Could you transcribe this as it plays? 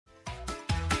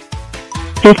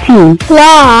15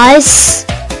 plus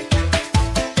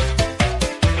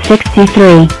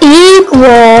 63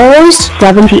 equals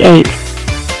 78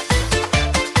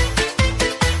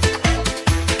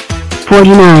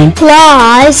 49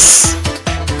 plus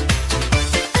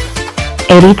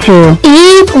 82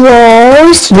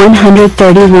 equals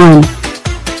 131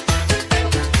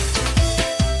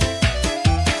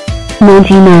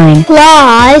 99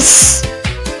 plus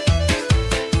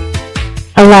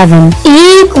 11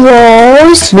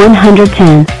 equals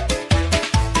 110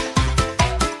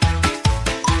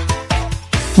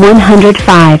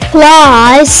 105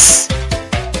 plus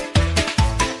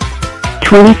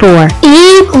 24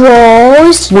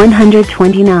 equals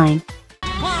 129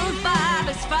 1 5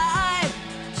 is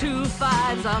 5, 2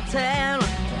 5s are 10,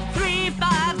 3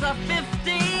 5s are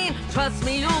 15, trust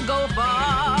me you'll go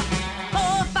far. 4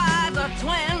 5s are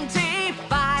 20,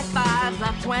 5 5s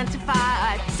are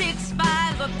 25, 6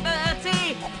 5s are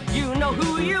 30, you know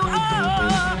who you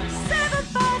are. 7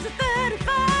 5s are 35,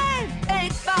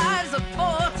 8 5s are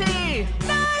 40,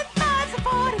 9 5s are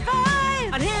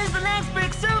 45, and here's the next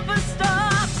big superstar.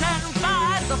 10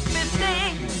 5s are 50.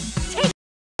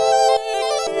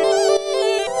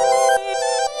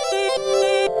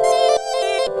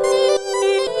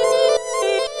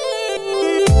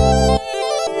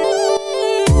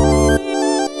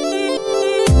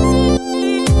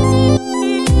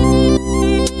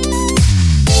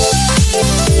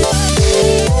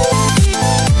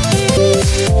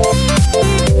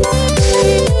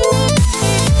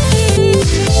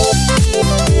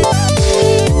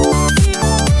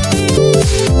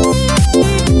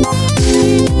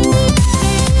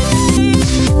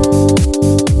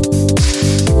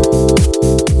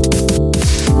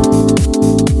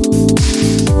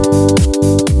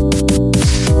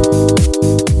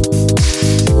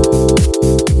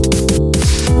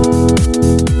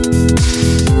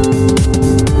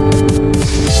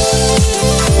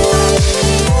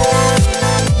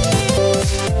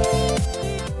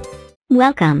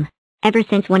 Welcome. Ever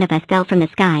since one of us fell from the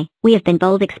sky, we have been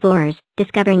bold explorers,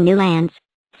 discovering new lands,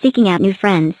 seeking out new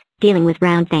friends, dealing with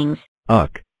round things.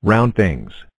 Round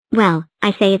things. Well,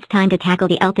 I say it's time to tackle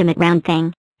the ultimate round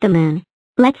thing, the moon.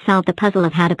 Let's solve the puzzle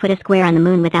of how to put a square on the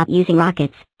moon without using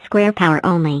rockets, square power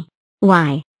only.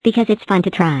 Why? Because it's fun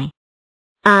to try.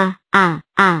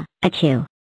 Achoo.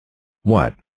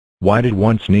 What? Why did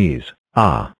one sneeze?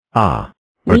 Achoo.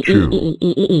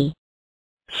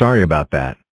 Sorry about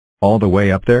that. All the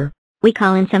way up there? We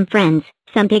call in some friends,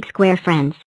 some big square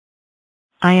friends.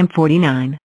 I am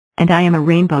 49. And I am a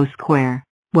rainbow square.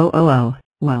 Whoa,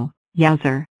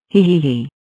 yowzer, hee.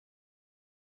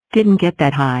 Didn't get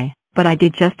that high, but I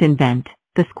did just invent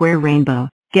the square rainbow.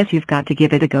 Guess you've got to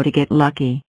give it a go to get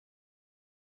lucky.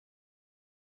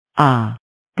 There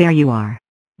you are.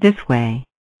 This way.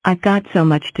 I've got so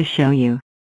much to show you.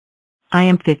 I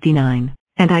am 59,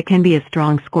 and I can be a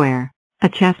strong square, a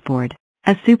chessboard,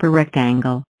 a super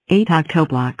rectangle, 8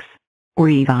 octoblocks, or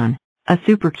even a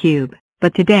super cube.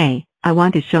 But today, I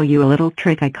want to show you a little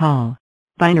trick I call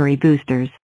binary boosters,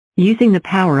 using the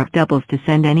power of doubles to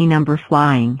send any number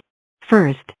flying.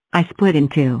 First, I split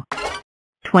into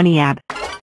 20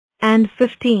 and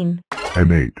 15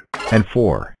 and 8 and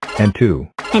 4 and 2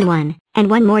 and 1, and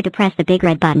 1 more to press the big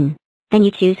red button. Then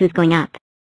you choose who's going up.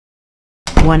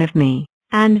 1 of me,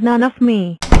 and none of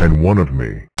me, and 1 of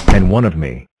me, and 1 of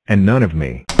me, and none of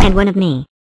me, and 1 of me.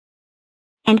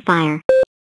 And fire.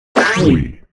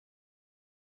 3.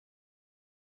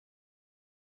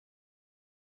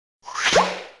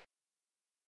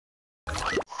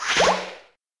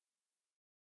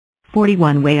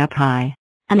 $41 way up high.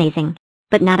 Amazing.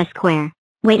 But not a square.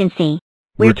 Wait and see.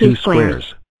 We're 2 squares.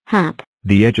 squares. Hop.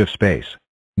 The edge of space.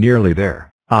 Nearly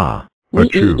there. Achoo.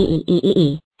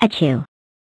 Achoo.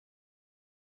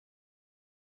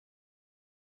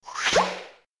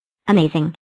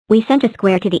 Amazing. We sent a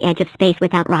square to the edge of space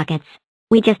without rockets.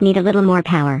 We just need a little more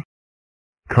power.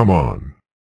 Come on.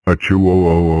 Achoo.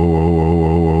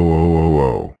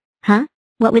 Huh?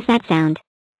 What was that sound?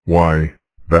 Why,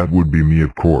 that would be me,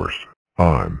 of course.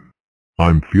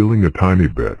 I'm feeling a tiny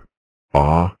bit.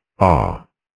 Wow.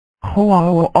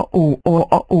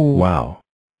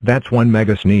 That's one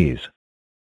mega sneeze.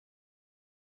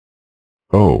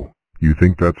 Oh, you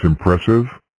think that's impressive?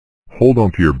 Hold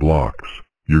on to your blocks.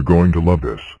 You're going to love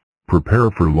this. Prepare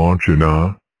for launch in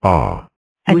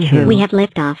Achoo. We have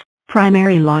liftoff.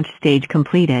 Primary launch stage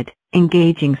completed.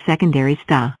 Engaging secondary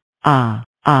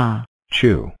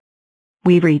Chew.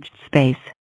 We've reached space.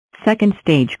 Second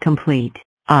stage complete.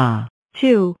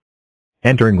 Chew.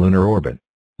 Entering lunar orbit.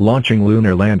 Launching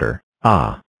lunar lander.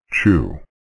 Chew.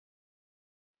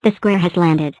 The square has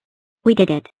landed. We did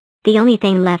it. The only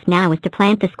thing left now is to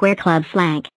plant the square club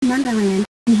flag. Numberland,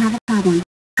 we have a problem.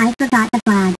 I forgot the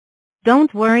flag.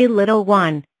 Don't worry, little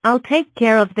one. I'll take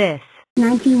care of this.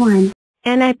 91.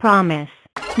 And I promise,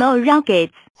 no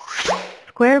rockets.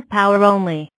 Square power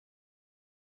only.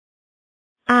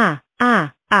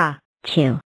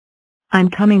 Chew. I'm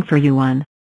coming for you, one.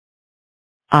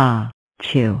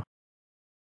 Chew.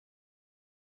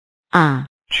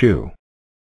 Chew.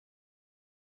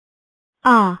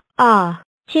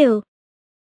 Chew.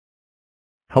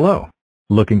 Hello.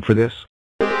 Looking for this?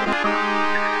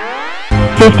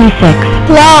 56.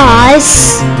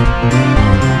 Plus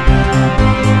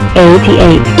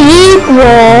 88.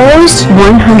 equals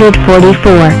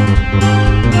 144.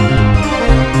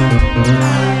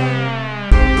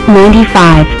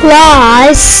 95.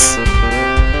 plus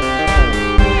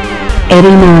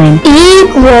 89.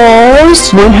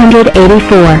 equals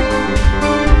 184.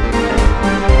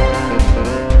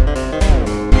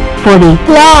 40.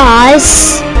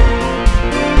 plus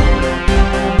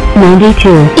 92.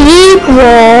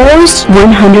 equals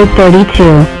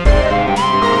 132.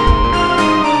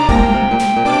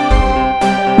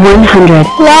 100.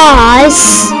 plus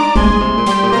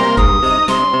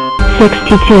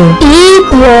 62.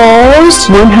 equals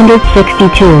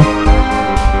 162.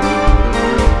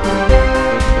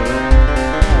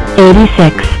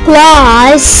 86.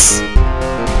 plus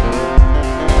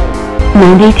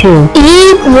 92.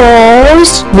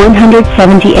 equals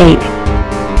 178.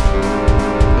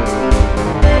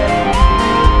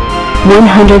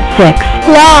 106.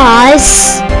 plus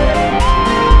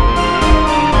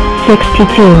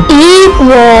 62.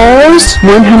 equals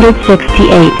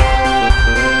 168.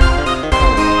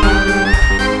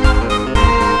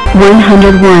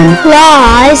 101.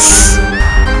 plus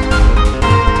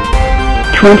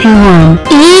 21.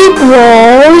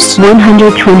 equals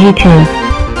 122.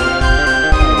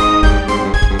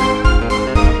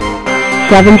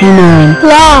 79.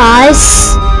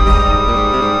 plus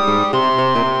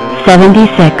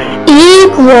 76.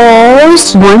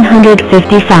 equals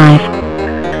 155.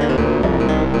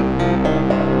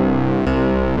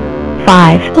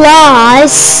 5.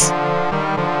 plus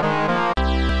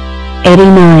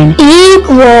 89.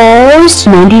 equals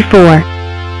 94.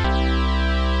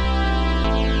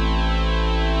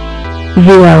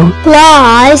 0.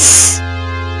 plus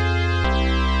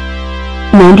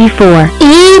 94.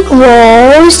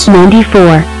 equals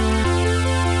 94.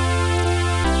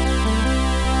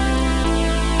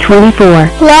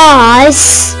 24.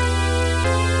 plus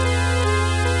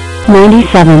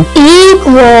 97.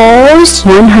 equals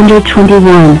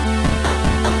 121.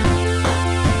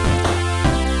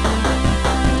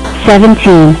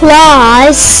 17.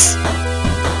 plus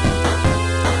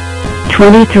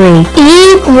 23.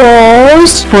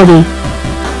 equals 40.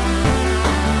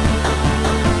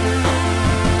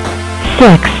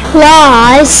 6.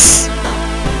 plus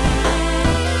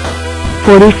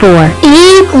 44.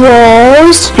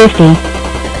 equals 50.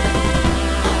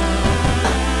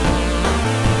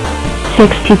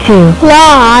 62.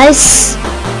 plus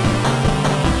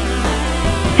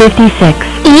 56.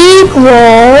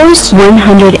 equals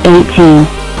 118.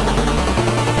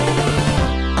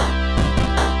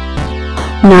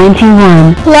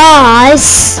 91.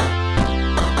 plus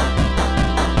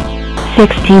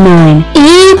 69.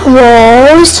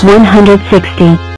 equals 160.